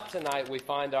tonight we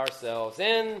find ourselves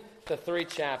in the 3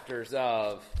 chapters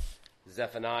of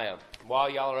Zephaniah. While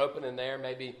y'all are opening there,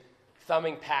 maybe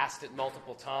thumbing past it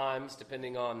multiple times,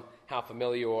 depending on how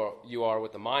familiar you are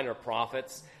with the minor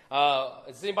prophets.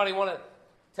 Does anybody want to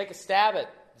take a stab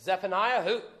at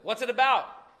Zephaniah? What's it about?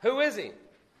 Who is he?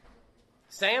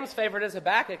 Sam's favorite is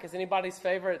Habakkuk. Is anybody's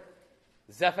favorite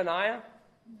Zephaniah?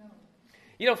 No.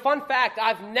 You know, fun fact,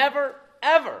 I've never,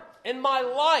 ever in my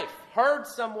life heard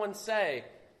someone say,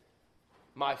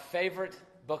 my favorite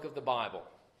book of the Bible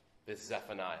is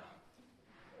Zephaniah.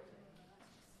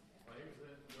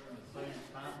 During the same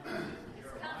time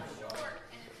Jeremiah was,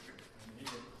 and he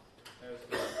has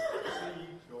the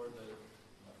siege or the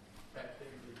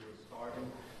captivity was starting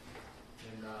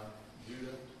in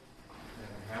Judah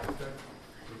and Habakkuk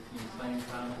in the same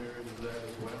time period as that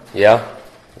as well. Yeah,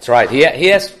 that's right. He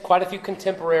has quite a few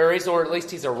contemporaries, or at least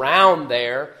he's around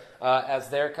there as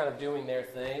they're kind of doing their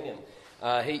thing. And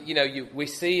we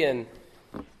see in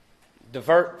the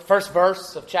first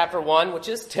verse of chapter 1, which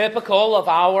is typical of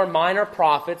our minor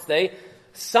prophets, they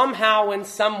somehow in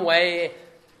some way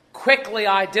quickly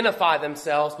identify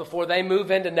themselves before they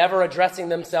move into never addressing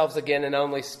themselves again and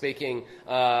only speaking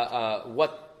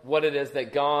what it is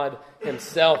that God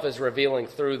himself is revealing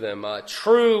through them.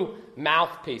 True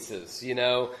mouthpieces,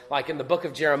 like in the book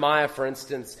of Jeremiah, for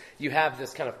instance, you have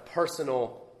this kind of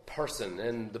personal person.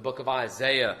 In the book of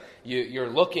Isaiah, you're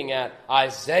looking at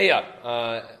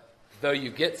Isaiah, though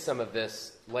you get some of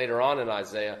this later on in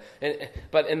Isaiah.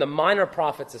 But in the minor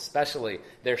prophets especially,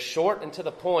 they're short and to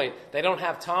the point. They don't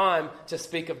have time to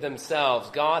speak of themselves.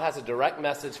 God has a direct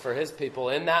message for his people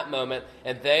in that moment,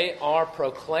 and they are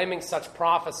proclaiming such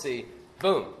prophecy,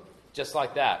 boom, just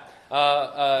like that.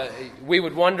 We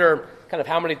would wonder kind of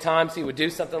how many times he would do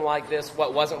something like this,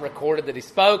 what wasn't recorded that he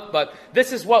spoke, but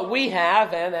this is what we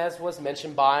have, and as was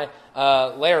mentioned by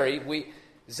Larry,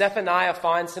 Zephaniah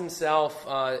finds himself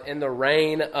in the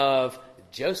reign of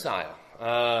Josiah,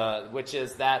 which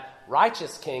is that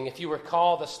righteous king. If you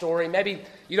recall the story, maybe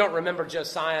you don't remember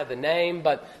Josiah the name,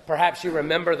 but perhaps you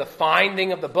remember the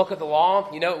finding of the book of the law.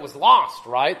 It was lost,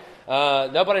 right?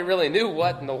 Nobody really knew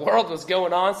what in the world was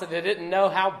going on, so they didn't know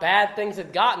how bad things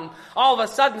had gotten. All of a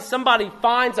sudden, somebody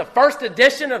finds a first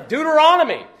edition of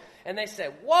Deuteronomy, and they say,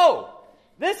 whoa,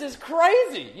 this is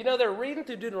crazy. They're reading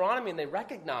through Deuteronomy, and they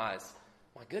recognize,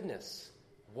 my goodness,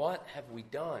 what have we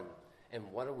done,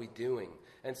 and what are we doing?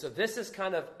 And so this is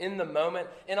kind of in the moment,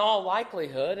 in all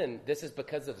likelihood, and this is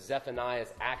because of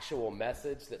Zephaniah's actual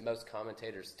message that most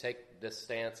commentators take this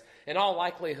stance. In all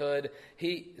likelihood,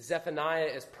 Zephaniah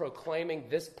is proclaiming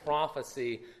this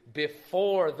prophecy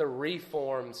before the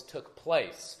reforms took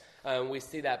place. We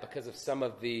see that because of some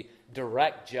of the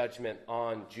direct judgment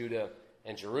on Judah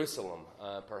and Jerusalem,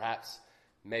 perhaps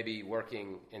maybe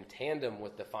working in tandem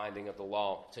with the finding of the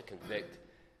law to convict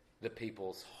the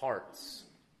people's hearts.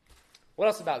 What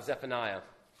else about Zephaniah?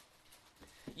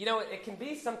 It can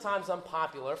be sometimes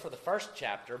unpopular for the first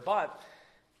chapter, but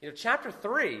chapter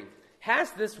 3 has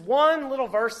this one little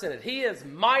verse in it. He is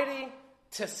mighty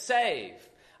to save.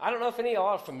 I don't know if any of y'all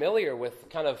are familiar with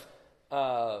kind of,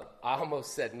 I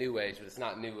almost said New Age, but it's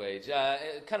not New Age,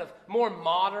 kind of more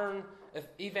modern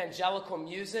evangelical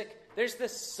music. There's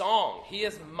this song, He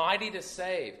is Mighty to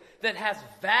Save, that has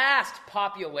vast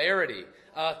popularity.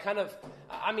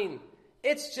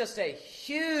 It's just a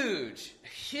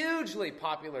hugely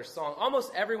popular song.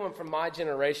 Almost everyone from my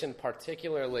generation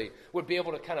particularly would be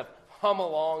able to kind of hum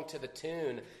along to the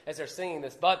tune as they're singing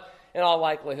this. But in all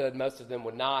likelihood, most of them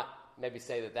would not maybe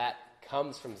say that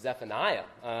comes from Zephaniah.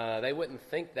 They wouldn't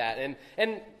think that.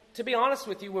 And to be honest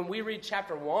with you, when we read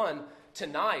chapter 1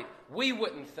 tonight, we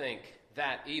wouldn't think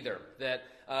that either. That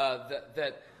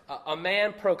a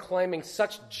man proclaiming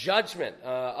such judgment,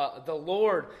 the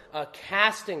Lord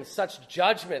casting such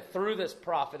judgment through this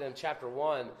prophet in chapter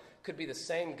 1 could be the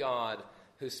same God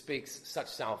who speaks such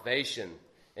salvation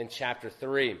in chapter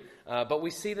 3. But we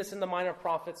see this in the minor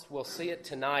prophets. We'll see it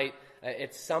tonight.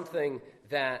 It's something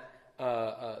that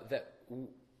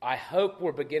I hope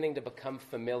we're beginning to become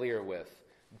familiar with.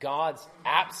 God's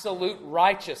absolute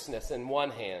righteousness in one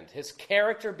hand, his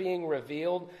character being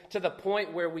revealed to the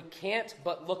point where we can't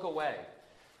but look away.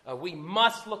 We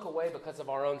must look away because of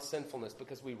our own sinfulness,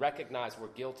 because we recognize we're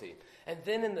guilty. And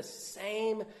then in the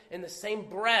same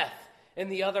breath, in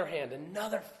the other hand,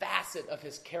 another facet of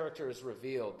his character is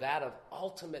revealed, that of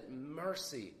ultimate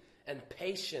mercy and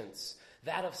patience,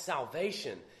 that of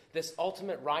salvation. This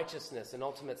ultimate righteousness and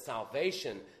ultimate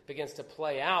salvation begins to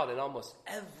play out in almost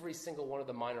every single one of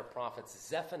the minor prophets.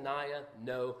 Zephaniah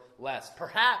no less.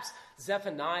 Perhaps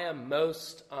Zephaniah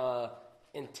most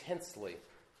intensely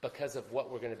because of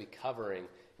what we're going to be covering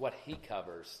what he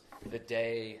covers, the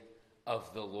day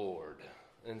of the Lord.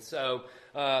 And so,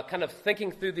 kind of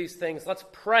thinking through these things, let's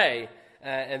pray,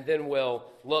 and then we'll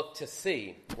look to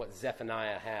see what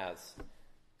Zephaniah has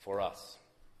for us.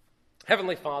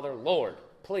 Heavenly Father, Lord,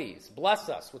 please bless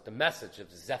us with the message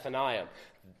of Zephaniah.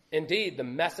 Indeed, the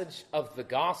message of the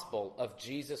gospel of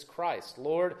Jesus Christ.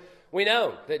 Lord, we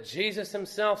know that Jesus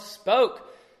himself spoke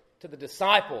to the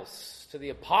disciples, to the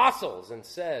apostles, and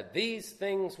said, "These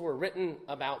things were written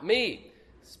about me,"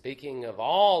 speaking of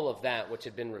all of that which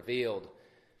had been revealed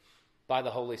by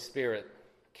the Holy Spirit,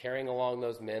 carrying along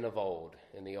those men of old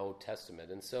in the Old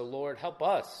Testament. And so, Lord, help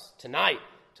us tonight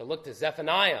to look to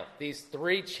Zephaniah, these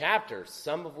 3 chapters,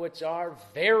 some of which are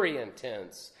very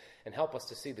intense, and help us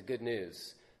to see the good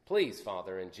news. Please,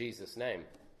 Father, in Jesus' name,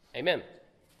 amen.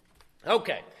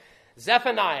 Okay,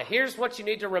 Zephaniah, here's what you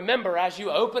need to remember as you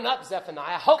open up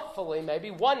Zephaniah. Hopefully,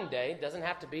 maybe one day, doesn't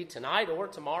have to be tonight or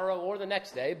tomorrow or the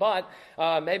next day, but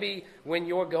maybe when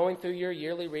you're going through your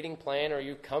yearly reading plan or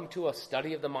you come to a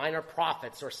study of the minor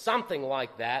prophets or something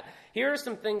like that, here are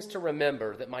some things to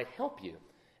remember that might help you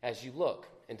as you look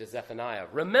into Zephaniah.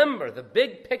 Remember the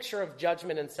big picture of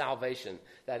judgment and salvation,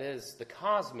 that is the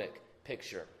cosmic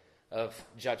picture of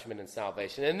judgment and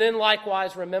salvation. And then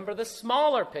likewise, remember the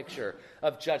smaller picture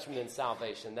of judgment and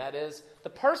salvation. That is the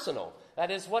personal. That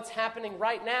is what's happening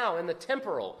right now in the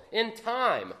temporal, in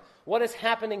time. What is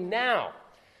happening now?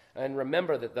 And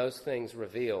remember that those things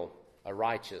reveal a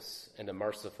righteous and a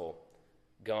merciful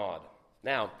God.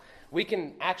 Now, we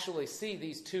can actually see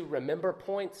these 2 remember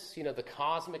points, the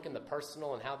cosmic and the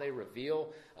personal, and how they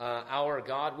reveal our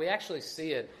God. We actually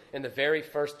see it in the very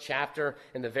first chapter,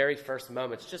 in the very first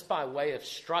moments, just by way of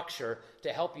structure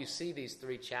to help you see these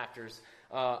 3 chapters.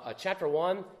 Chapter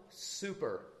 1,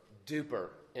 super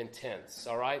duper intense,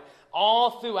 all right?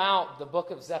 All throughout the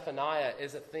book of Zephaniah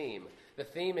is a theme. The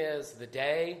theme is the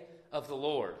day of the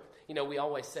Lord. We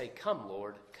always say, "Come,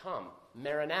 Lord, come,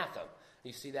 Maranatha."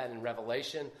 You see that in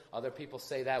Revelation. Other people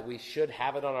say that. We should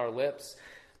have it on our lips.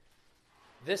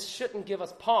 This shouldn't give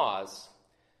us pause,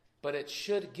 but it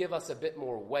should give us a bit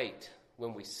more weight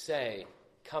when we say,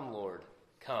 "Come, Lord,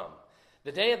 come."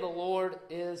 The day of the Lord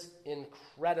is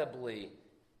incredibly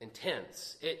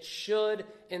intense. It should,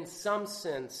 in some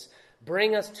sense,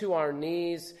 bring us to our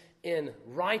knees in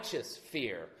righteous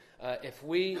fear.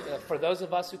 For those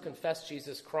of us who confess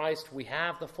Jesus Christ, we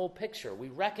have the full picture. We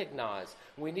recognize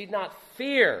we need not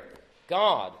fear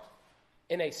God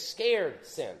in a scared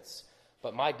sense,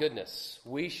 but my goodness,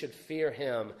 we should fear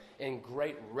him in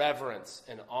great reverence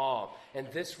and awe. And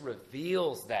this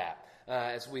reveals that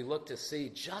as we look to see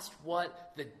just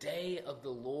what the day of the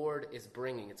Lord is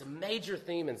bringing. It's a major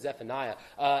theme in Zephaniah.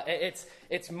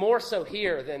 It's more so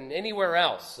here than anywhere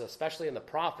else, especially in the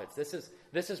prophets.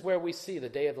 This is where we see the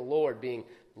day of the Lord being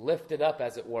lifted up,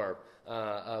 as it were.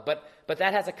 But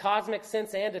that has a cosmic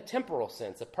sense and a temporal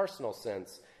sense, a personal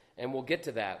sense, and we'll get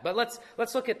to that. But let's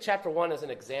look at chapter 1 as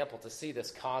an example to see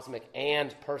this cosmic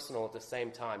and personal at the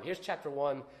same time. Here's chapter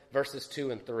 1, verses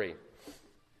 2 and 3.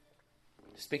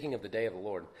 Speaking of the day of the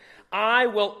Lord, "I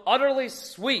will utterly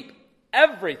sweep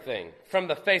everything from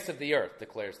the face of the earth,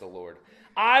 declares the Lord.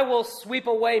 I will sweep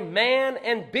away man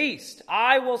and beast.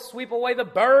 I will sweep away the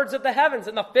birds of the heavens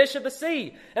and the fish of the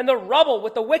sea and the rubble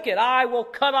with the wicked. I will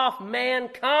cut off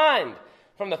mankind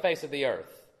from the face of the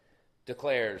earth,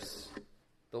 declares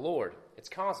the Lord." It's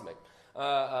cosmic.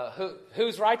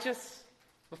 Who's righteous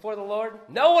before the Lord?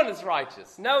 No one is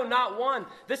righteous. No, not one.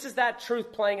 This is that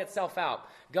truth playing itself out.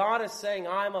 God is saying,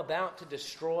 I'm about to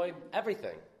destroy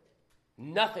everything.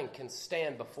 Nothing can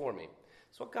stand before me.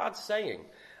 That's what God's saying.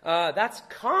 That's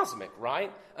cosmic,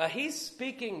 right? He's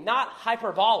speaking not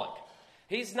hyperbolic.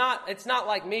 It's not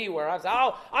like me where I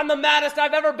was, I'm the maddest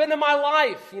I've ever been in my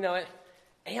life.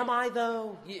 Am I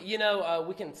though?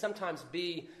 We can sometimes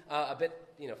be a bit,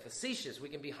 facetious. We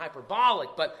can be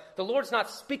hyperbolic, but the Lord's not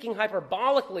speaking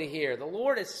hyperbolically here. The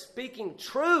Lord is speaking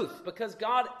truth because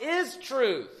God is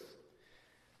truth.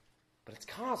 But it's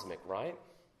cosmic, right?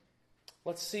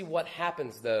 Let's see what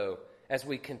happens, though, as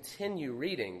we continue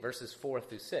reading verses 4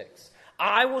 through 6.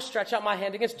 "I will stretch out my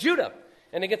hand against Judah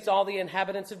and against all the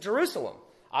inhabitants of Jerusalem.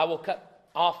 I will cut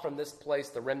off from this place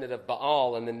the remnant of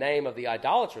Baal in the name of the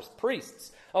idolatrous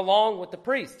priests, along with the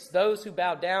priests, those who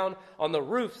bow down on the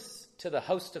roofs to the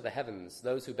host of the heavens,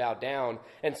 those who bow down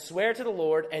and swear to the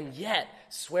Lord and yet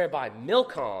swear by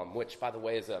Milcom," which, by the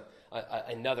way, is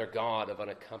another god of an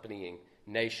accompanying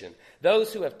nation.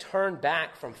 "Those who have turned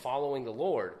back from following the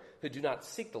Lord, who do not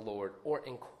seek the Lord or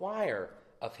inquire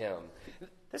of him."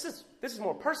 This is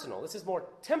more personal. This is more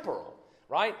temporal,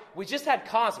 right? We just had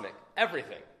cosmic,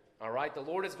 everything. All right, the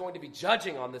Lord is going to be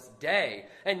judging on this day.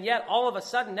 And yet, all of a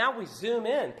sudden, now we zoom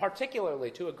in,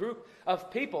 particularly to a group of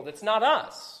people that's not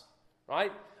us.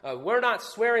 Right? We're not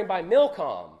swearing by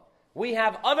Milcom. We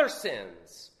have other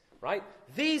sins. Right?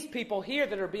 These people here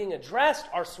that are being addressed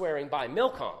are swearing by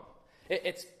Milcom.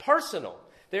 It's personal.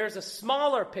 There's a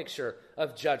smaller picture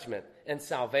of judgment and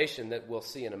salvation that we'll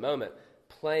see in a moment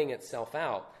playing itself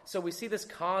out. So we see this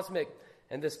cosmic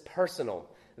and this personal.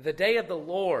 The day of the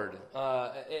Lord,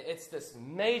 it's this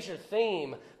major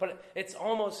theme, but it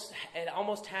almost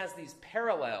has these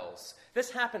parallels. This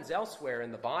happens elsewhere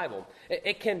in the Bible.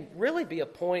 It can really be a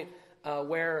point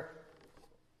where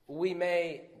we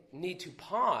may need to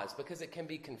pause because it can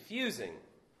be confusing.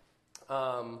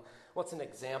 What's an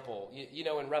example? You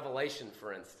know, in Revelation,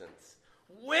 for instance.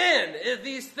 When are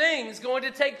these things going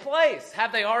to take place?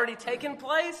 Have they already taken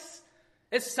place?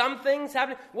 Is some things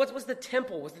happening? What was the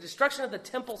temple? Was the destruction of the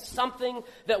temple something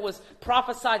that was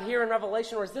prophesied here in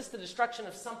Revelation, or is this the destruction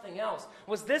of something else?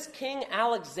 Was this King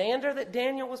Alexander that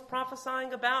Daniel was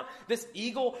prophesying about? This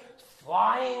eagle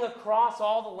flying across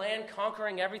all the land,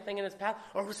 conquering everything in its path?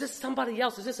 Or was this somebody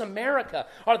else? Is this America?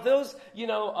 Are those,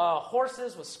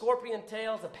 horses with scorpion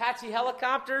tails, Apache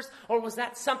helicopters? Or was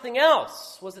that something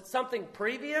else? Was it something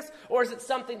previous? Or is it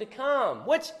something to come?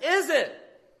 Which is it?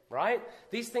 Right?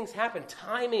 These things happen.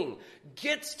 Timing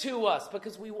gets to us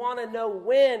because we want to know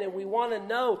when and we want to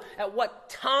know at what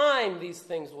time these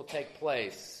things will take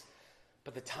place.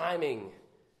 But the timing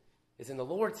is in the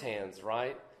Lord's hands,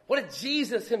 right? What did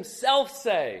Jesus himself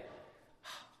say?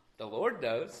 The Lord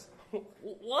knows.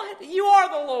 What? You are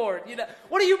the Lord.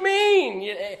 What do you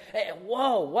mean?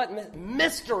 Whoa, what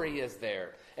mystery is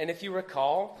there? And if you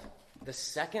recall, the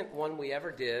second one we ever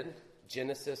did,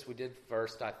 Genesis we did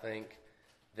first, I think.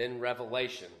 Then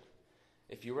Revelation.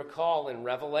 If you recall in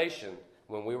Revelation,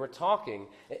 when we were talking,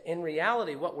 in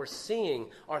reality what we're seeing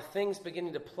are things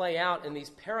beginning to play out in these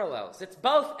parallels. It's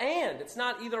both and. It's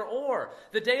not either or.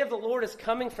 The day of the Lord is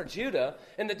coming for Judah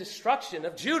and the destruction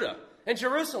of Judah and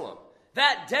Jerusalem.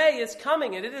 That day is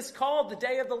coming and it is called the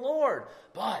day of the Lord.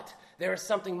 But there is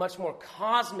something much more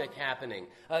cosmic happening.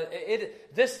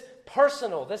 This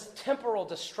personal, this temporal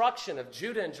destruction of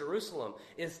Judah and Jerusalem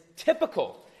is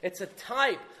typical. It's a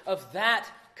type of that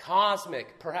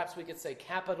cosmic, perhaps we could say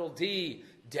capital D,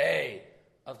 day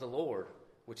of the Lord,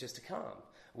 which is to come.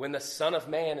 When the Son of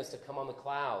Man is to come on the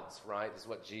clouds, right, is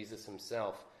what Jesus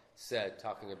himself said,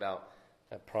 talking about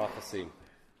that prophecy.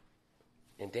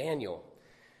 In Daniel,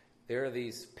 there are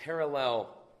these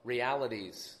parallel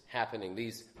realities happening,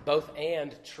 these both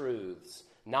and truths,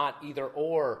 not either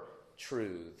or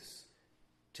truths,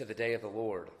 to the day of the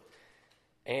Lord.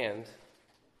 And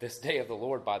this day of the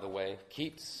Lord, by the way,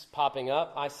 keeps popping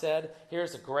up, I said.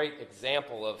 Here's a great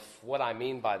example of what I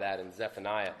mean by that in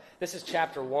Zephaniah. This is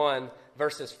chapter 1,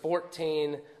 verses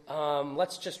 14.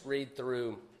 Let's read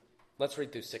through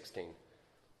 16.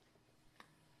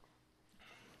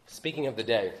 Speaking of the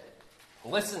day,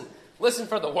 listen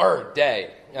for the word day.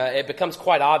 It becomes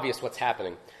quite obvious what's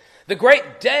happening. The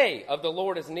great day of the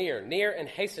Lord is near and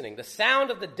hastening. The sound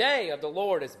of the day of the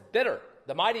Lord is bitter.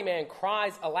 The mighty man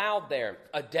cries aloud there.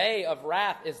 A day of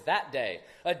wrath is that day.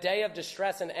 A day of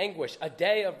distress and anguish. A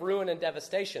day of ruin and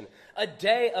devastation. A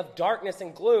day of darkness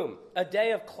and gloom. A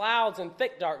day of clouds and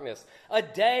thick darkness. A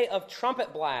day of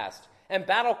trumpet blast and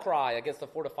battle cry against the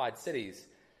fortified cities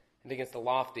and against the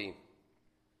lofty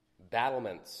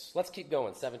battlements. Let's keep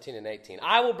going, 17 and 18.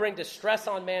 I will bring distress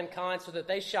on mankind so that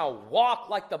they shall walk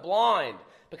like the blind,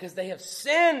 because they have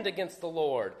sinned against the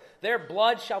Lord. Their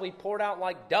blood shall be poured out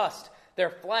like dust, their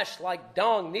flesh like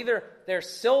dung. Neither their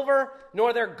silver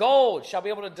nor their gold shall be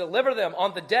able to deliver them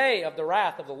on the day of the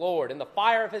wrath of the Lord. In the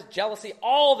fire of his jealousy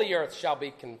all the earth shall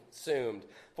be consumed.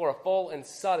 For a full and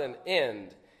sudden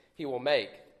end he will make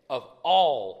of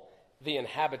all the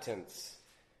inhabitants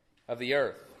of the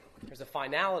earth. There's a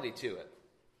finality to it.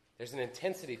 There's an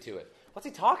intensity to it. What's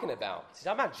he talking about? Is he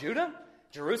talking about Judah?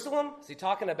 Jerusalem? Is he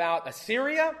talking about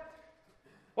Assyria?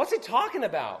 What's he talking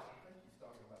about?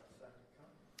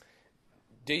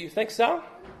 Do you think so?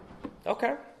 Okay.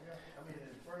 Yeah, I mean,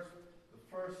 the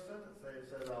first sentence there it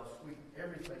says, "I'll sweep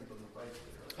everything from the face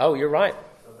of the earth." Oh, you're right.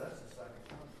 So that's the second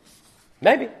coming.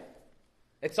 Maybe.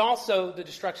 It's also the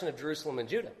destruction of Jerusalem and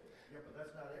Judah. Yeah, but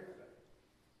that's not everything.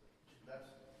 That's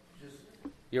just.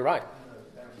 You're right.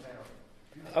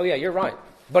 Downtown. Oh, yeah, you're right.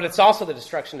 But it's also the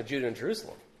destruction of Judah and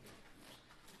Jerusalem.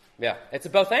 Yeah, it's a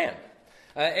both and.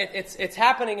 It's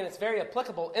happening and it's very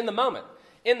applicable in the moment,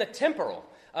 in the temporal.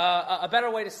 A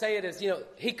better way to say it is,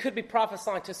 he could be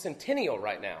prophesying to Centennial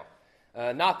right now.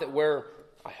 Not that we're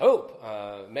I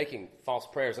hope, making false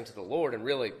prayers unto the Lord and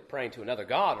really praying to another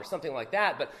God or something like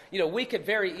that. But, we could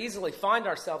very easily find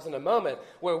ourselves in a moment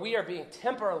where we are being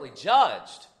temporarily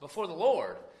judged before the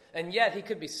Lord. And yet he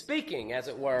could be speaking, as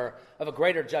it were, of a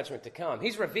greater judgment to come.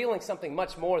 He's revealing something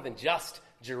much more than just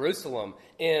Jerusalem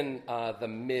in the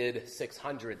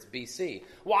mid-600s BC.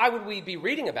 Why would we be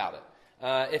reading about it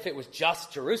if it was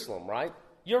just Jerusalem, right?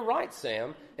 You're right,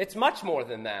 Sam. It's much more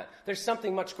than that. There's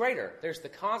something much greater. There's the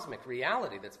cosmic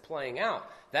reality that's playing out,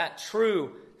 that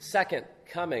true second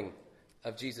coming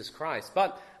of Jesus Christ.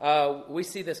 But we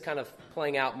see this kind of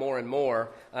playing out more and more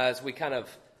as we kind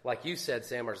of, like you said,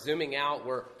 Sam, are zooming out.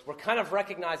 We're kind of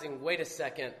recognizing, wait a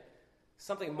second,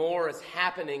 something more is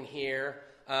happening here.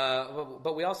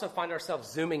 But we also find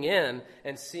ourselves zooming in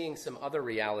and seeing some other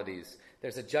realities.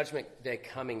 There's a judgment day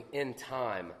coming in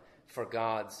time for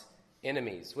God's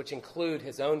enemies, which include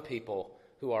his own people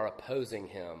who are opposing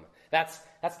him. That's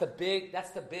the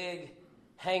big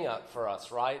hang up for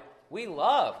us, right? We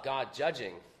love God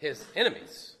judging his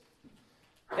enemies.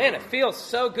 Man, it feels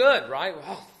so good, right?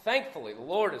 Well, thankfully, the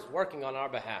Lord is working on our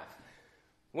behalf.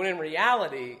 When in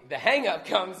reality, the hang up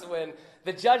comes when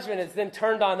the judgment is then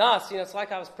turned on us. It's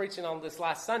like I was preaching on this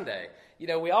last Sunday.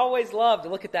 We always love to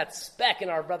look at that speck in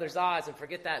our brother's eyes and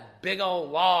forget that big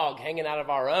old log hanging out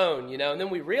of our own, and then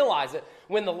we realize it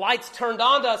when the light's turned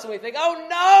on to us and we think, oh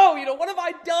no, what have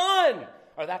I done?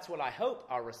 Or that's what I hope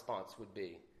our response would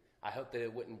be. I hope that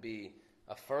it wouldn't be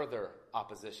a further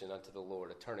opposition unto the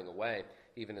Lord, a turning away,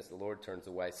 even as the Lord turns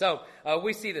away. So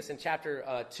we see this in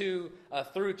chapter 2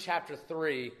 through chapter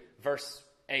 3, verse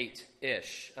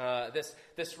 8-ish.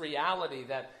 This reality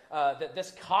that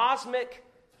this cosmic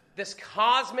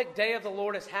day of the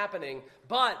Lord is happening,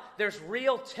 but there's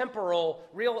real temporal,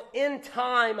 real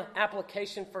end-time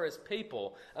application for his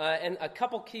people. And a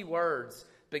couple key words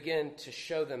begin to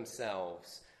show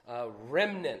themselves.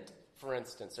 Remnant, for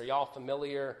instance. Are y'all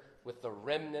familiar with the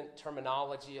remnant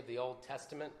terminology of the Old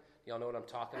Testament? Y'all know what I'm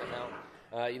talking about?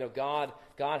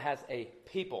 God has a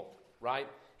people, right?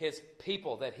 His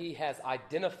people that he has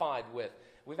identified with.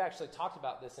 We've actually talked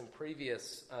about this in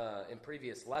previous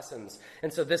lessons.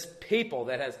 And so this people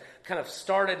that has kind of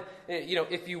started,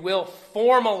 if you will,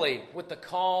 formally with the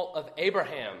call of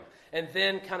Abraham, and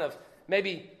then kind of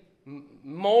maybe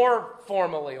more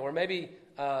formally, or maybe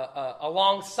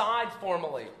alongside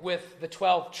formally with the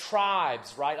 12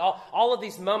 tribes, right? All of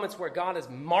these moments where God is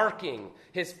marking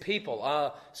his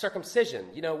people. Circumcision.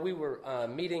 We were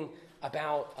meeting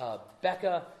about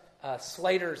Becca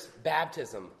Slater's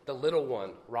baptism, the little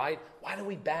one, right? Why do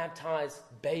we baptize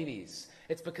babies?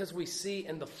 It's because we see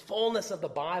in the fullness of the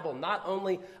Bible not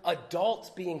only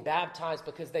adults being baptized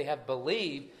because they have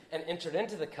believed and entered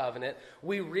into the covenant,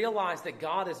 we realize that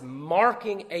God is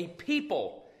marking a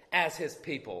people as his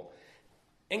people,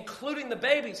 including the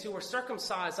babies who were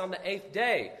circumcised on the 8th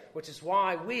day, which is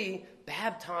why we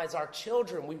baptize our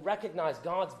children. We recognize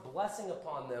God's blessing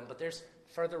upon them, but there's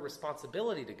further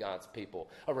responsibility to God's people,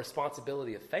 a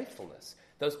responsibility of faithfulness.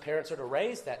 Those parents are to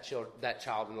raise that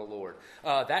child in the Lord.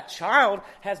 That child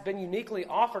has been uniquely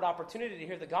offered opportunity to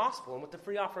hear the gospel, and with the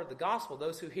free offer of the gospel,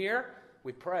 those who hear,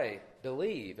 we pray,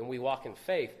 believe, and we walk in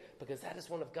faith, because that is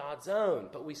one of God's own.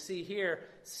 But we see here,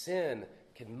 sin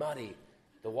can muddy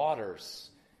the waters.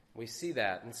 We see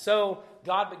that. And so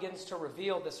God begins to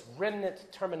reveal this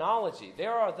remnant terminology.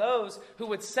 There are those who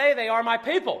would say they are my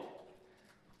people,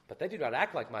 but they do not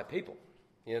act like my people.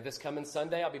 This coming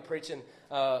Sunday, I'll be preaching,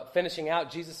 finishing out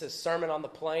Jesus' Sermon on the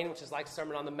Plain, which is like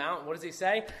Sermon on the Mount. What does he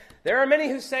say? There are many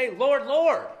who say, Lord,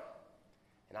 Lord.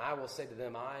 And I will say to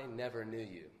them, I never knew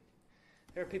you.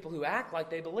 There are people who act like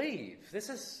they believe. This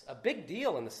is a big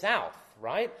deal in the South,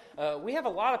 right? We have a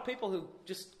lot of people who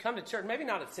just come to church, maybe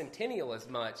not at Centennial as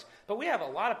much, but we have a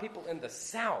lot of people in the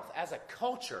South as a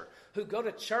culture who go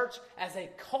to church as a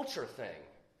culture thing.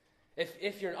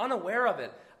 If you're unaware of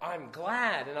it, I'm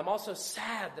glad, and I'm also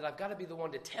sad that I've got to be the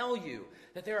one to tell you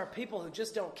that there are people who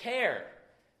just don't care.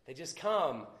 They just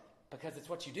come because it's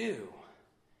what you do.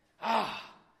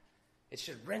 It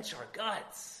should wrench our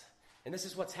guts. And this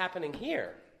is what's happening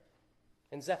here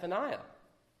in Zephaniah.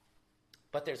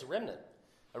 But there's a remnant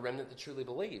that truly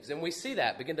believes. And we see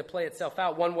that begin to play itself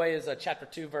out. One way is chapter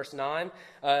 2, verse 9.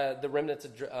 The remnant's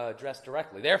addressed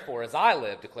directly. Therefore, as I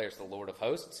live, declares the Lord of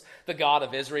hosts, the God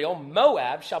of Israel,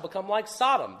 Moab shall become like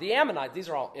Sodom. The Ammonites, these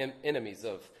are all enemies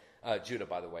of Judah,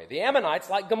 by the way. The Ammonites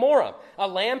like Gomorrah, a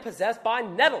land possessed by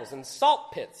nettles and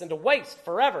salt pits and a waste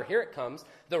forever. Here it comes.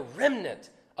 The remnant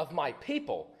of my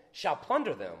people shall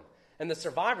plunder them, and the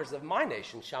survivors of my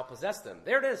nation shall possess them.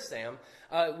 There it is, Sam.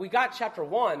 We got chapter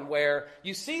 1 where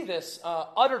you see this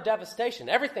utter devastation.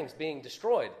 Everything's being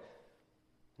destroyed.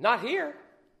 Not here.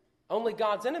 only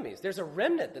God's enemies. There's a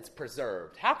remnant that's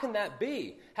preserved. How can that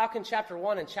be? How can chapter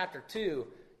 1 and chapter 2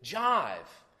 jive?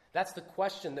 That's the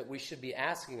question that we should be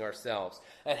asking ourselves.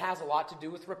 It has a lot to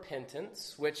do with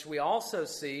repentance, which we also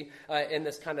see in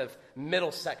this kind of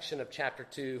middle section of chapter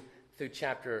 2 through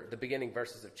the beginning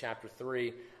verses of chapter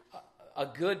 3. A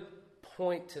good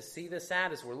point to see this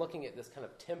at is we're looking at this kind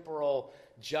of temporal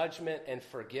judgment and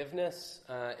forgiveness.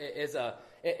 It's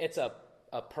a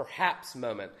perhaps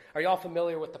moment. Are you all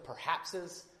familiar with the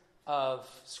perhapses of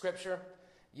Scripture?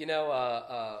 You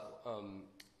know,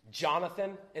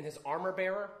 Jonathan and his armor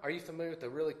bearer. Are you familiar with the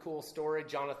really cool story?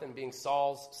 Jonathan being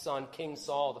Saul's son, King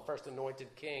Saul, the first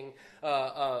anointed king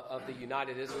of the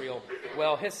united Israel.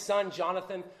 Well, his son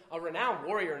Jonathan, a renowned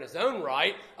warrior in his own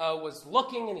right, was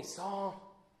looking and he saw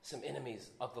some enemies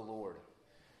of the Lord.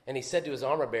 And he said to his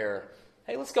armor bearer,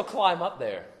 hey, let's go climb up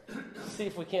there. See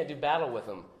if we can't do battle with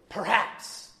them.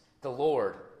 Perhaps the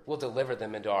Lord will deliver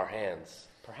them into our hands.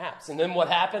 Perhaps. And then what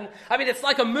happened? I mean, it's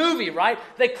like a movie, right?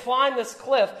 They climb this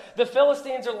cliff. The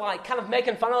Philistines are like kind of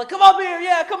making fun of like, come up here.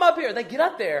 Yeah, come up here. They get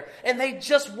up there and they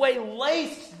just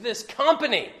waylaced this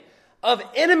company of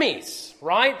enemies,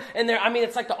 right? And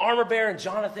it's like the armor bearer and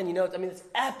Jonathan, it's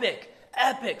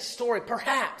epic story.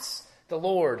 Perhaps the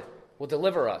Lord will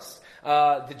deliver us.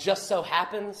 It just so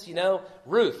happens,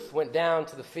 Ruth went down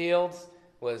to the fields,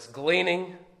 was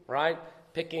gleaning, right?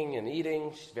 Picking and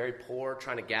eating. She's very poor,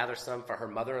 trying to gather some for her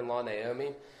mother-in-law,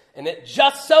 Naomi. And it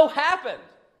just so happened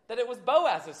that it was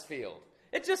Boaz's field.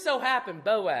 It just so happened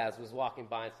Boaz was walking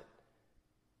by and said,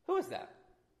 who is that?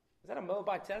 Is that a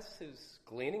Moabitess who's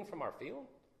gleaning from our field?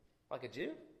 Like a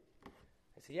Jew?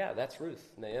 I said, yeah, that's Ruth,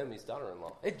 Naomi's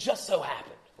daughter-in-law. It just so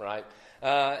happened, right?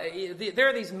 There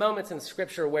are these moments in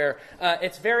Scripture where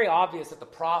it's very obvious that the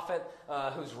prophet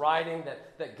who's writing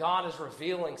that God is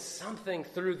revealing something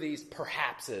through these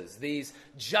perhapses, these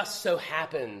just so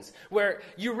happens, where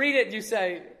you read it and you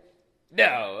say,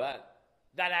 no,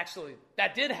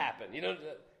 that did happen.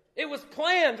 It was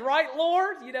planned, right,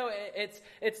 Lord?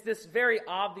 It's this very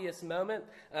obvious moment.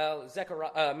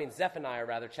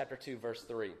 Zephaniah, chapter 2, verse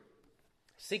 3.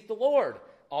 Seek the Lord,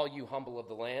 all you humble of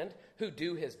the land, who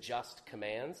do his just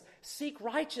commands. Seek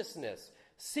righteousness.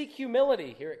 Seek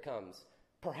humility. Here it comes.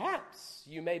 Perhaps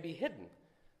you may be hidden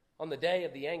on the day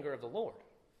of the anger of the Lord.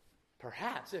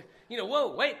 Perhaps.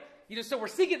 Whoa, wait. So we're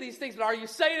seeking these things, but are you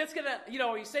saying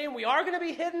are you saying we are going to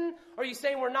be hidden? Or are you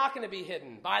saying we're not going to be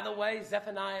hidden? By the way,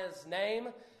 Zephaniah's name,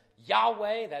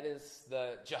 Yahweh, that is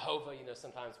the Jehovah,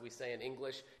 sometimes we say in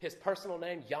English. His personal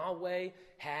name, Yahweh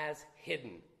has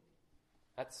hidden.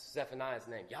 That's Zephaniah's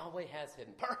name. Yahweh has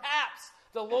hidden. Perhaps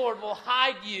the Lord will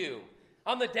hide you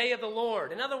on the day of the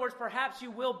Lord. In other words, perhaps you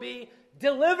will be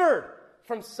delivered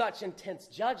from such intense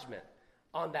judgment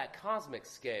on that cosmic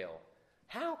scale.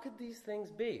 How could these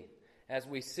things be? As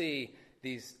we see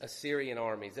these Assyrian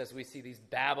armies, as we see these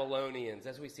Babylonians,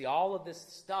 as we see all of this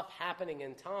stuff happening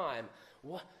in time,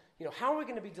 how are we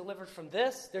going to be delivered from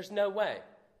this? There's no way.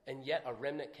 And yet a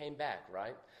remnant came back,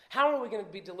 right? How are we going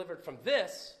to be delivered from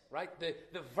this, right?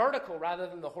 The vertical rather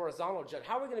than the horizontal judgment.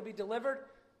 How are we going to be delivered?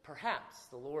 Perhaps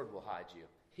the Lord will hide you.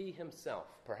 He himself,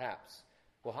 perhaps,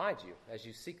 will hide you as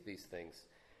you seek these things.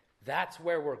 That's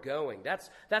where we're going. That's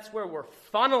where we're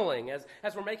funneling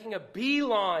as we're making a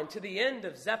beeline to the end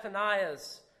of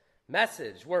Zephaniah's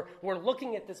message. We're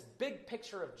looking at this big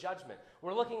picture of judgment.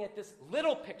 We're looking at this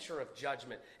little picture of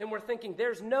judgment. And we're thinking,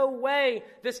 there's no way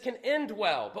this can end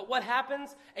well. But what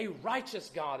happens? A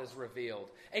righteous God is revealed.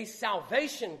 A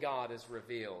salvation God is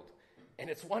revealed. And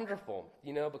it's wonderful,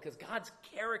 because God's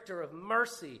character of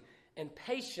mercy and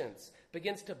patience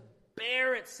begins to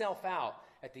bear itself out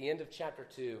at the end of chapter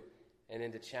 2 and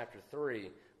into chapter 3,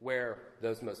 where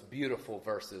those most beautiful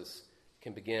verses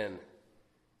can begin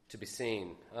to be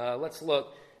seen. Let's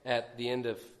look at the end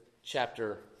of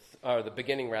the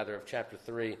beginning of chapter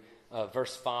 3,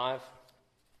 verse 5,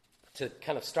 to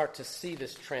kind of start to see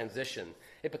this transition.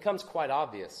 It becomes quite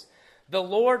obvious. The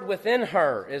Lord within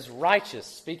her is righteous,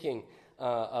 speaking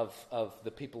of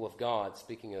the people of God,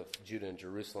 speaking of Judah and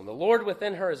Jerusalem. The Lord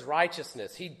within her is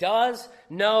righteousness. He does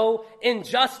no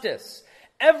injustice.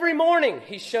 Every morning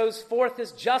he shows forth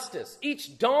his justice.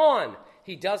 Each dawn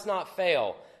he does not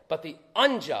fail, but the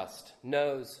unjust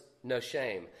knows no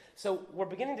shame. So we're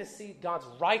beginning to see God's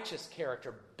righteous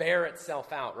character bear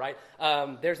itself out, right?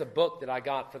 There's a book that I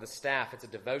got for the staff. It's a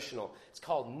devotional. It's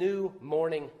called New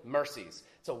Morning Mercies.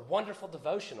 It's a wonderful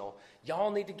devotional.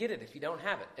 Y'all need to get it if you don't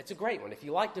have it. It's a great one. If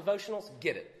you like devotionals,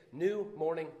 get it. New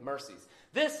Morning Mercies.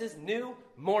 This is new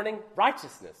morning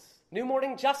righteousness, new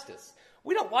morning justice.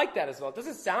 We don't like that as well. It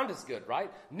doesn't sound as good, right?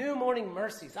 New morning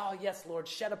mercies. Oh, yes, Lord,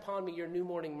 shed upon me your new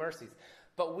morning mercies.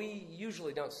 But we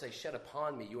usually don't say, shed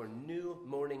upon me your new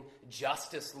morning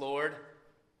justice, Lord.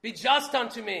 Be just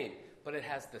unto me. But it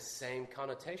has the same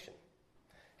connotation.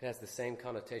 It has the same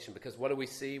connotation because what do we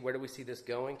see? Where do we see this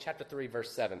going? Chapter 3,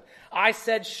 verse 7. I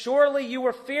said, surely you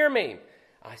will fear me.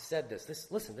 I said this.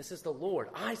 Listen, this is the Lord.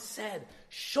 I said,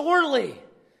 surely.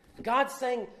 God's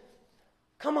saying,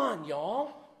 come on,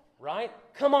 y'all. Right?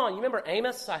 Come on. You remember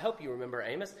Amos? I hope you remember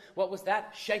Amos. What was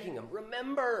that? Shaking him.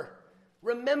 Remember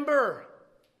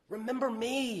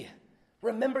me.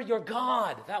 Remember your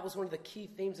God. That was one of the key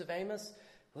themes of Amos.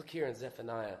 Look here in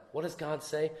Zephaniah. What does God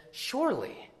say?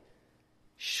 Surely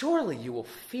you will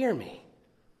fear me.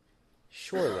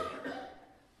 Surely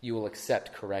you will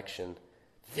accept correction.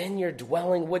 Then your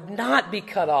dwelling would not be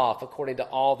cut off according to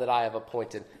all that I have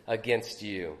appointed against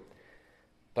you.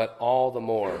 But all the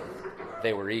more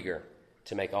they were eager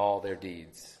to make all their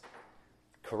deeds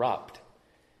corrupt.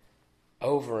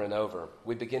 Over and over,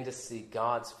 we begin to see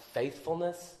God's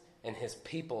faithfulness and his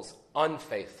people's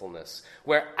unfaithfulness.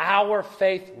 Where our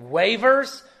faith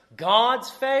wavers, God's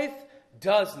faith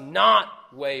does not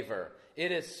waver.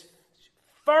 It is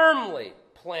firmly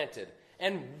planted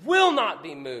and will not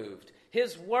be moved.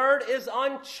 His word is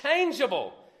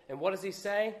unchangeable. And what does he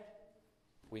say?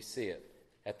 We see it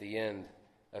at the end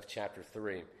of chapter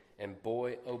 3. And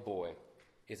boy, oh boy,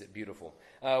 is it beautiful.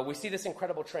 We see this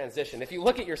incredible transition. If you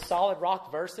look at your solid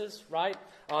rock verses, right,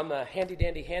 on the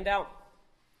handy-dandy handout,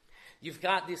 you've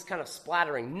got these kind of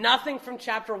splattering. Nothing from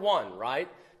chapter 1, right?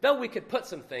 Though we could put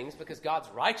some things because God's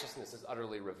righteousness is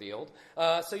utterly revealed.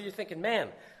 So you're thinking, man,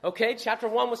 okay, chapter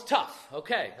 1 was tough.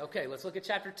 Okay, let's look at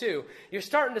chapter 2. You're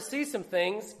starting to see some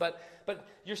things, but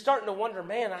you're starting to wonder,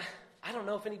 man, I don't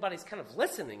know if anybody's kind of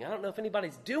listening. I don't know if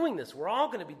anybody's doing this. We're all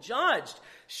going to be judged.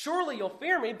 Surely you'll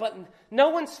fear me, but no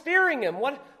one's fearing him.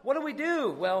 What do we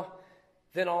do? Well,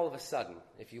 then all of a sudden,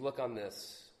 if you look on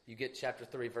this, you get chapter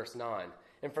 3, verse 9.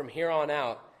 And from here on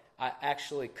out, I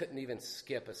actually couldn't even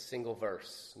skip a single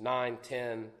verse. 9,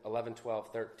 10, 11,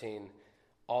 12, 13,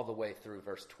 all the way through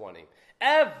verse 20.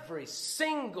 Every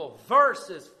single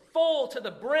verse is full to the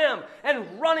brim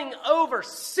and running over,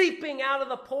 seeping out of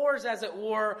the pores, as it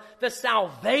were, the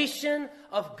salvation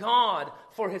of God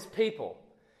for his people.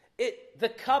 The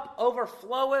cup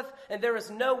overfloweth, and there is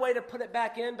no way to put it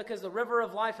back in because the river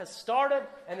of life has started,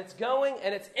 and it's going,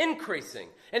 and it's increasing.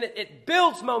 And it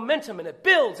builds momentum, and it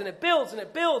builds, and it builds, and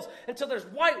it builds until there's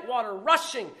white water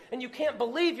rushing, and you can't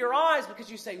believe your eyes because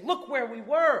you say, look where we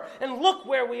were, and look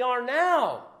where we are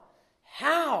now.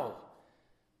 How?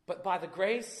 But by the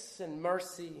grace and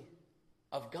mercy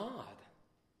of God.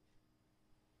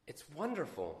 It's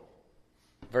wonderful.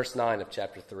 Verse 9 of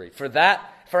chapter 3. For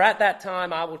at that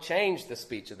time I will change the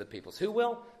speech of the peoples. Who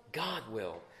will? God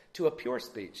will. To a pure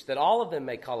speech, that all of them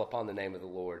may call upon the name of the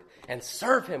Lord and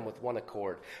serve him with one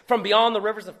accord. From beyond the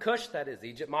rivers of Cush, that is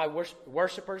Egypt, my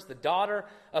worshippers, the daughter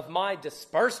of my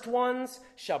dispersed ones,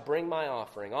 shall bring my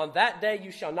offering. On that day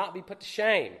you shall not be put to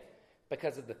shame.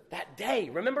 Because of that day.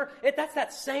 Remember, that's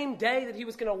that same day that he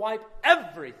was going to wipe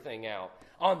everything out.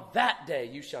 On that day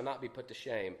you shall not be put to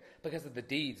shame because of the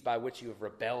deeds by which you have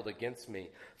rebelled against me.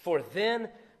 For then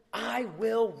I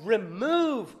will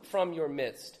remove from your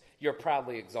midst your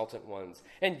proudly exultant ones.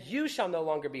 And you shall no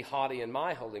longer be haughty in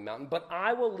my holy mountain, but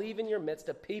I will leave in your midst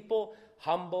a people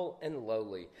humble and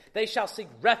lowly. They shall seek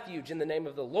refuge in the name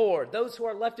of the Lord. Those who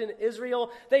are left in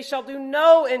Israel, they shall do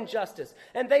no injustice,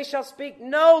 and they shall speak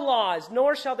no lies,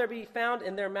 nor shall there be found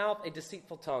in their mouth a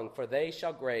deceitful tongue, for they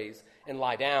shall graze and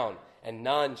lie down, and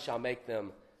none shall make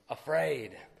them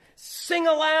afraid. Sing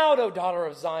aloud, O daughter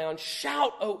of Zion.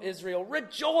 Shout, O Israel.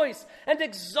 Rejoice and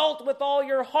exult with all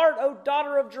your heart, O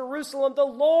daughter of Jerusalem. The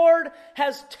Lord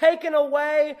has taken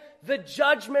away the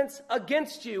judgments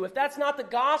against you. If that's not the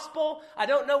gospel, I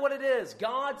don't know what it is.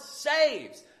 God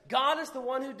saves. God is the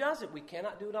one who does it. We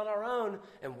cannot do it on our own.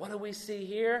 And what do we see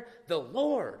here? The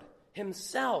Lord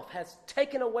himself has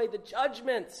taken away the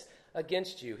judgments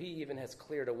against you. He even has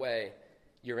cleared away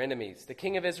your enemies. The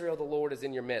King of Israel, the Lord, is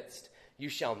in your midst. You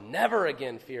shall never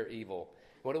again fear evil.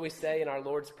 What do we say in our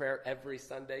Lord's Prayer every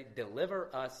Sunday?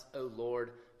 Deliver us, O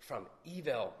Lord, from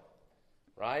evil.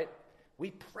 Right?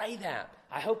 We pray that.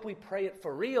 I hope we pray it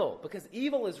for real, because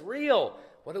evil is real.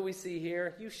 What do we see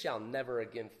here? You shall never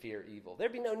again fear evil.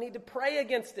 There'd be no need to pray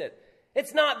against it.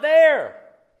 It's not there.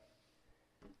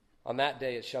 On that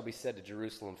day it shall be said to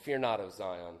Jerusalem, fear not, O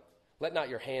Zion. Let not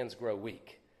your hands grow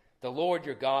weak. The Lord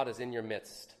your God is in your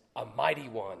midst, a mighty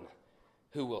one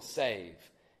who will save.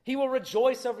 He will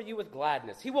rejoice over you with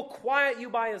gladness. He will quiet you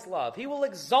by his love. He will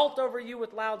exult over you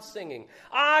with loud singing.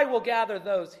 I will gather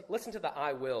those. Listen to the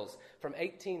I wills from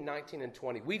 18, 19, and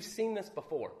 20. We've seen this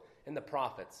before. and the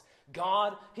prophets.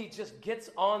 God, he just gets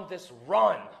on this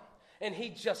run. And he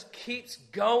just keeps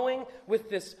going with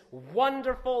this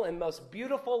wonderful and most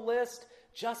beautiful list.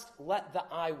 Just let the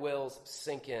I wills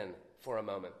sink in for a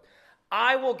moment.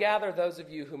 I will gather those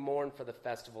of you who mourn for the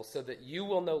festival so that you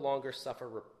will no longer suffer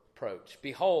reproach.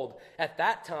 Behold, at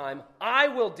that time I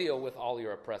will deal with all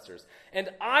your oppressors, and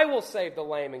I will save the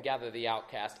lame and gather the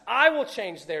outcast. I will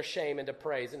change their shame into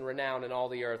praise and renown in all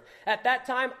the earth. At that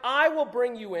time I will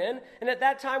bring you in, and at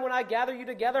that time when I gather you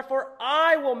together, for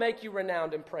I will make you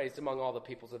renowned and praised among all the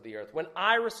peoples of the earth, when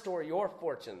I restore your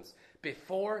fortunes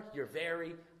before your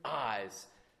very eyes,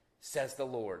 says the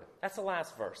Lord. That's the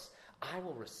last verse. I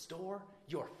will restore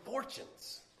your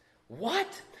fortunes. What?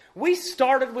 We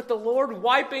started with the Lord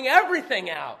wiping everything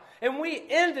out. And we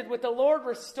ended with the Lord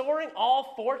restoring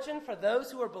all fortune for those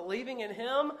who are believing in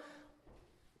him.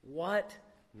 What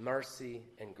mercy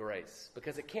and grace.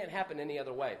 Because it can't happen any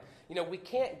other way. You know, we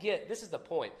can't get, this is the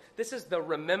point. This is the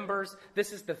remembers.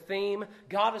 This is the theme.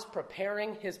 God is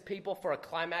preparing his people for a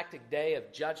climactic day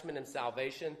of judgment and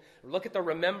salvation. Look at the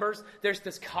remembers. There's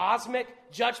this cosmic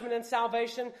judgment and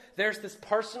salvation. There's this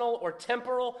personal or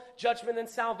temporal judgment and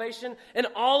salvation. And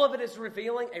all of it is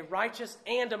revealing a righteous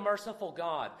and a merciful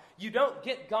God. You don't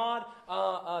get God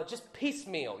just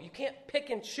piecemeal. You can't pick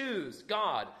and choose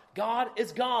God. God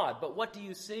is God. But what do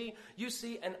you see? You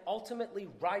see an ultimately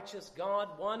righteous God,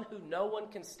 one who no one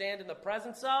can stand in the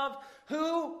presence of,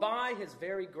 who by his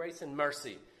very grace and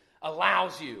mercy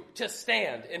allows you to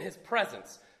stand in his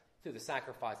presence through the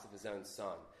sacrifice of his own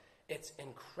son. It's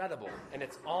incredible, and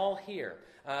it's all here.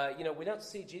 We don't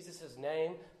see Jesus'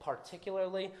 name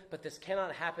particularly, but this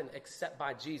cannot happen except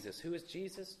by Jesus. Who is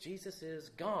Jesus? Jesus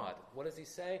is God. What does he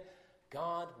say?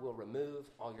 God will remove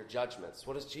all your judgments.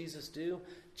 What does Jesus do?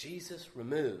 Jesus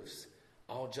removes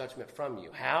all judgment from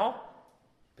you. How?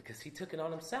 Because he took it on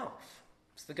himself.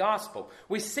 It's the gospel.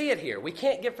 We see it here. We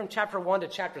can't get from chapter 1 to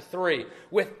chapter 3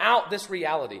 without this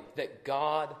reality that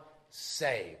God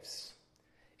saves.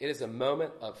 It is a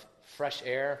moment of fresh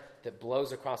air that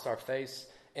blows across our face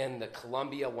in the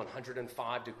Columbia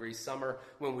 105-degree summer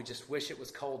when we just wish it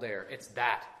was cold air. It's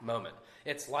that moment.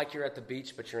 It's like you're at the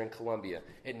beach, but you're in Columbia.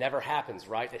 It never happens,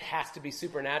 right? It has to be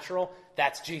supernatural.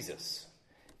 That's Jesus.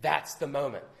 That's the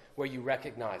moment where you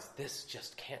recognize this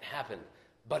just can't happen,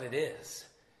 but it is.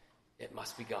 It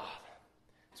must be God.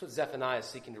 That's what Zephaniah is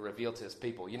seeking to reveal to his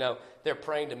people. You know, they're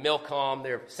praying to Milcom.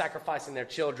 They're sacrificing their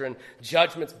children.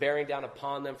 Judgment's bearing down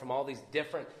upon them from all these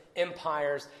different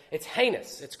empires. It's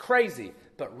heinous. It's crazy.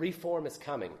 But reform is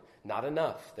coming. Not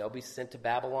enough. They'll be sent to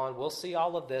Babylon. We'll see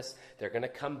all of this. They're going to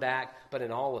come back. But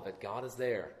in all of it, God is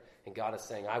there. And God is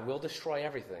saying, I will destroy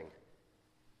everything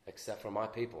except for my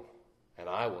people. And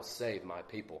I will save my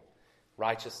people.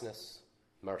 Righteousness,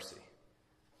 mercy,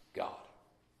 God.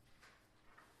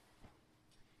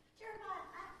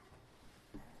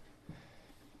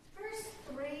 Verse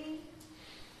 3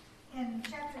 in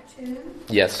chapter 2.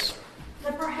 Yes.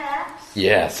 The perhaps.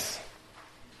 Yes.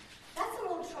 That's a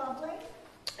little troubling.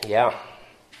 Yeah.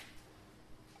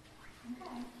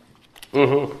 Okay.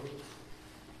 Mm-hmm.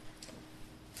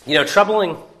 You know,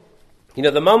 troubling, you know,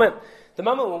 the moment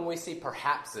when we see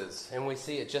perhapses and we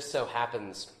see it just so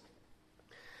happens,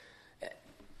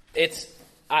 it's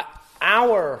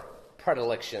our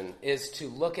predilection is to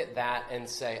look at that and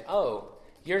say, oh,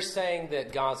 you're saying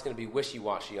that God's going to be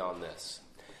wishy-washy on this.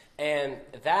 And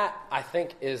that, I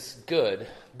think, is good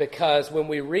because when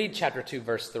we read chapter 2,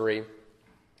 verse 3,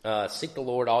 seek the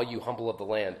Lord, all you humble of the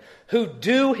land, who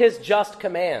do his just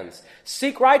commands.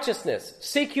 Seek righteousness.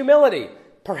 Seek humility.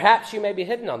 Perhaps you may be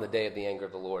hidden on the day of the anger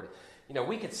of the Lord. You know,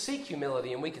 we could seek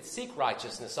humility and we could seek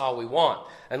righteousness all we want.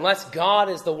 Unless God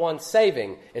is the one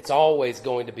saving, it's always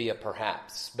going to be a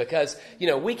perhaps. Because, you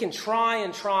know, we can try,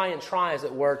 as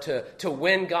it were, to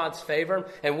win God's favor,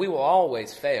 and we will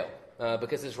always fail.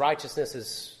 Because his righteousness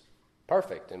is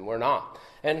perfect, and we're not.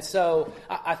 And so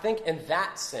I think in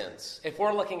that sense, if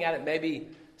we're looking at it, maybe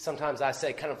sometimes I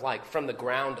say kind of like from the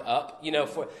ground up, you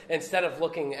know, instead of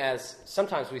looking as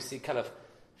sometimes we see kind of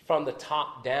from the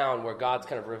top down where God's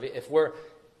kind of if we're,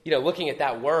 you know, looking at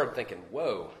that word thinking,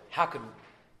 whoa, how could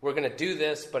we're going to do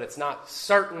this, but it's not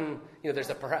certain, you know,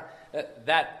 there's a perhaps.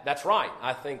 That's right.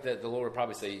 I think that the Lord would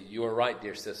probably say, you are right,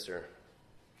 dear sister.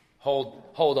 Hold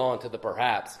on to the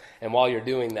perhaps. And while you're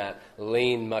doing that,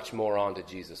 lean much more onto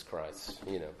Jesus Christ,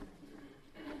 you know.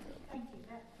 Thank you.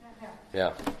 That helps.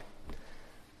 Yeah.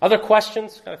 Other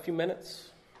questions? Got a few minutes.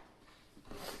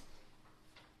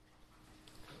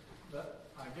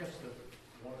 I guess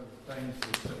one of the things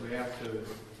is that we have to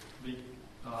be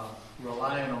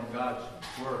relying on God's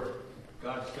word.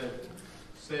 God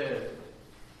said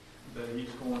that He's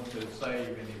going to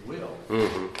save, and He will.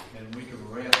 And we can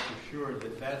rest assured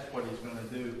that that's what He's going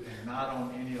to do, and not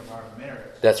on any of our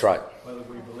merits. That's right. Whether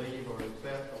we believe or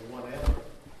accept or whatever,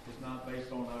 it's not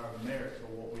based on our merits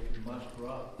or what we can muster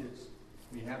up.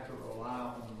 We have to rely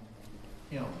on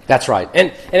Him. That's right.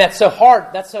 And that's so hard.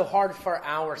 That's so hard for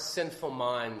our sinful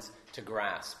minds to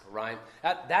grasp, right?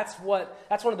 That's one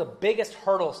of the biggest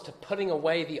hurdles to putting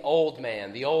away the old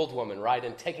man, the old woman, right?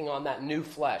 And taking on that new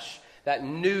flesh, that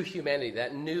new humanity,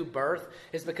 that new birth,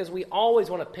 is because we always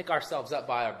want to pick ourselves up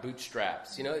by our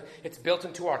bootstraps. You know, it's built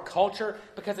into our culture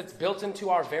because it's built into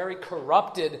our very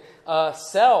corrupted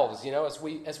selves, you know, as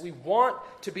we want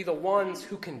to be the ones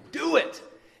who can do it.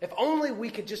 If only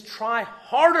we could just try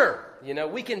harder, you know,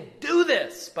 we can do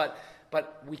this, but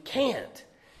we can't.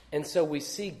 And so we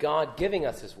see God giving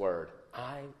us His word.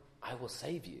 I will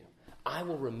save you. I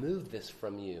will remove this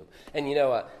from you. And, you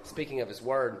know, speaking of His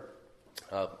word,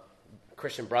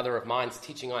 Christian brother of mine's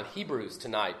teaching on Hebrews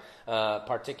tonight,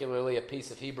 particularly a piece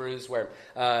of Hebrews where,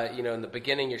 you know, in the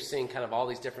beginning you're seeing kind of all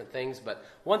these different things. But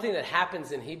one thing that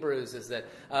happens in Hebrews is that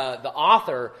the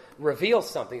author reveals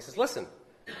something. He says, listen,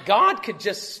 God could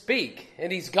just speak,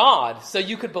 and He's God, so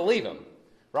you could believe Him,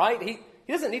 right? He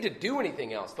doesn't need to do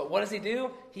anything else. But what does He do?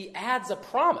 He adds a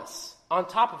promise on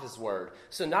top of His word.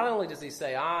 So not only does He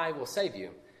say, I will save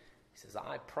you, He says,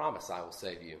 I promise I will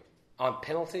save you on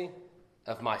penalty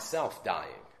of myself dying.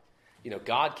 You know,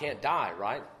 God can't die,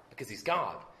 right? Because He's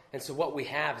God. And so what we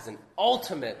have is an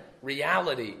ultimate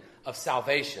reality of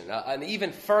salvation, an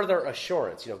even further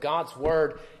assurance. You know, God's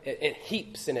word, it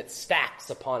heaps and it stacks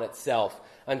upon itself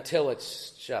until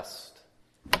it's just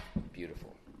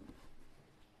beautiful.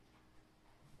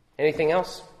 Anything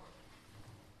else?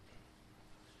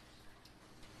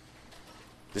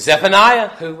 Zephaniah,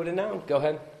 who would have known? Go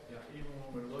ahead. Yeah, even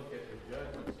when we look at the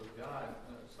judgments of God,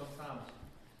 sometimes,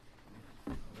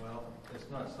 well, it's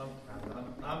not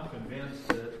sometimes. I'm convinced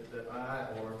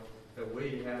that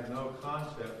we have no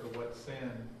concept of what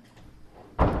sin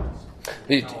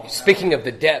is. Speaking of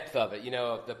the depth of it, you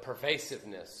know, the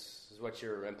pervasiveness is what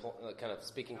you're kind of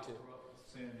speaking to. How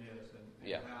corrupt sin is,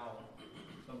 and how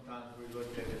sometimes we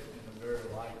look at it in a very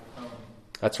light tone.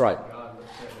 That's right. God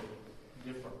looks at it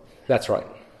differently. That's right.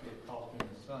 It cost Him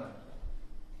His Son.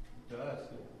 To us,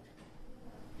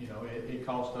 it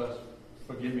cost us,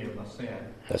 forgive me of my sin.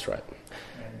 That's right.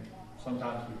 And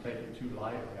sometimes we take it too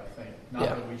lightly, I think. Not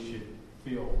that we should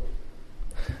feel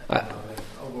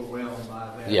overwhelmed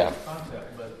by that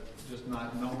concept, but just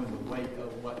not knowing the weight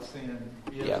of what sin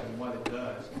is and what it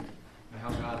does and how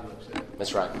God looks at it.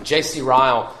 That's right. J.C.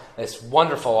 Ryle, this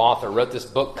wonderful author, wrote this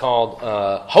book called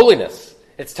Holiness.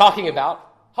 It's talking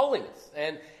about holiness.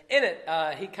 And in it,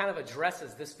 he kind of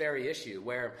addresses this very issue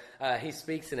where he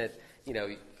speaks in it. You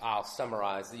know, I'll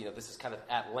summarize, you know, this is kind of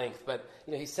at length, but,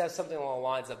 you know, he says something along the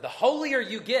lines of, the holier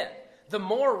you get, the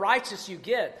more righteous you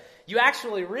get, you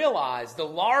actually realize the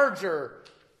larger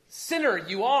sinner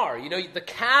you are. You know, the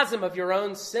chasm of your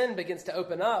own sin begins to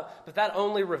open up, but that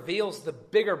only reveals the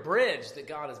bigger bridge that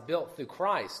God has built through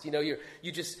Christ. You know, you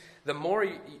just, the more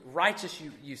righteous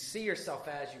you see yourself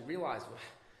as, you realize,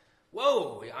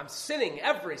 whoa, I'm sinning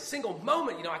every single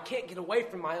moment. You know, I can't get away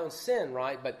from my own sin,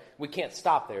 right? But we can't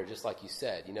stop there, just like you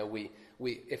said. You know,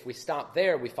 if we stop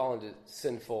there, we fall into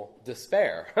sinful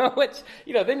despair, which,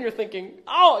 you know, then you're thinking,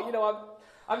 oh, you know,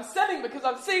 I'm sinning because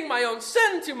I'm seeing my own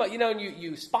sin too much, you know, and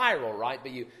you spiral, right?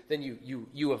 But then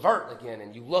you avert again,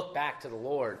 and you look back to the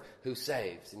Lord who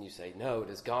saves, and you say, no, it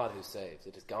is God who saves.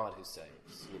 It is God who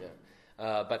saves, you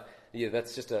know. But yeah,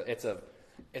 that's just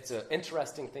it's an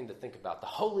interesting thing to think about. The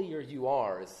holier you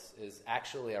are is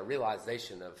actually a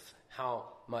realization of how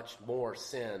much more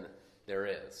sin there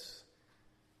is.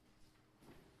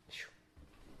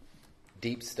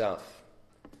 Deep stuff.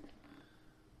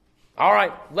 All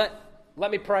right, let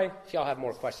me pray. If y'all have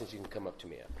more questions, you can come up to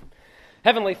me after.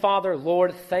 Heavenly Father,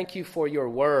 Lord, thank you for your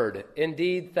word.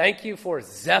 Indeed, thank you for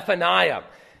Zephaniah.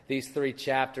 These 3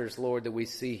 chapters, Lord, that we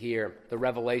see here, the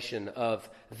revelation of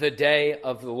the day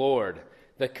of the Lord,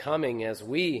 the coming, as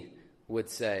we would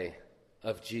say,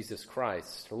 of Jesus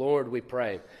Christ. Lord, we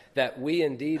pray that we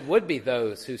indeed would be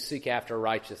those who seek after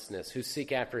righteousness, who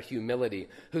seek after humility,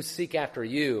 who seek after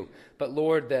you. But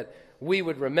Lord, that we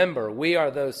would remember we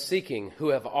are those seeking who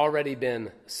have already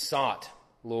been sought.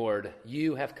 Lord,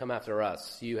 you have come after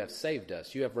us. You have saved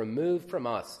us. You have removed from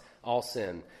us all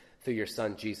sin through your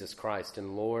Son, Jesus Christ.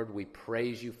 And Lord, we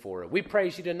praise you for it. We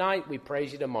praise you tonight. We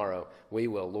praise you tomorrow. We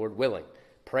will, Lord willing,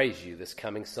 praise you this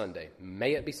coming Sunday.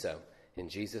 May it be so. In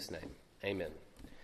Jesus' name, amen.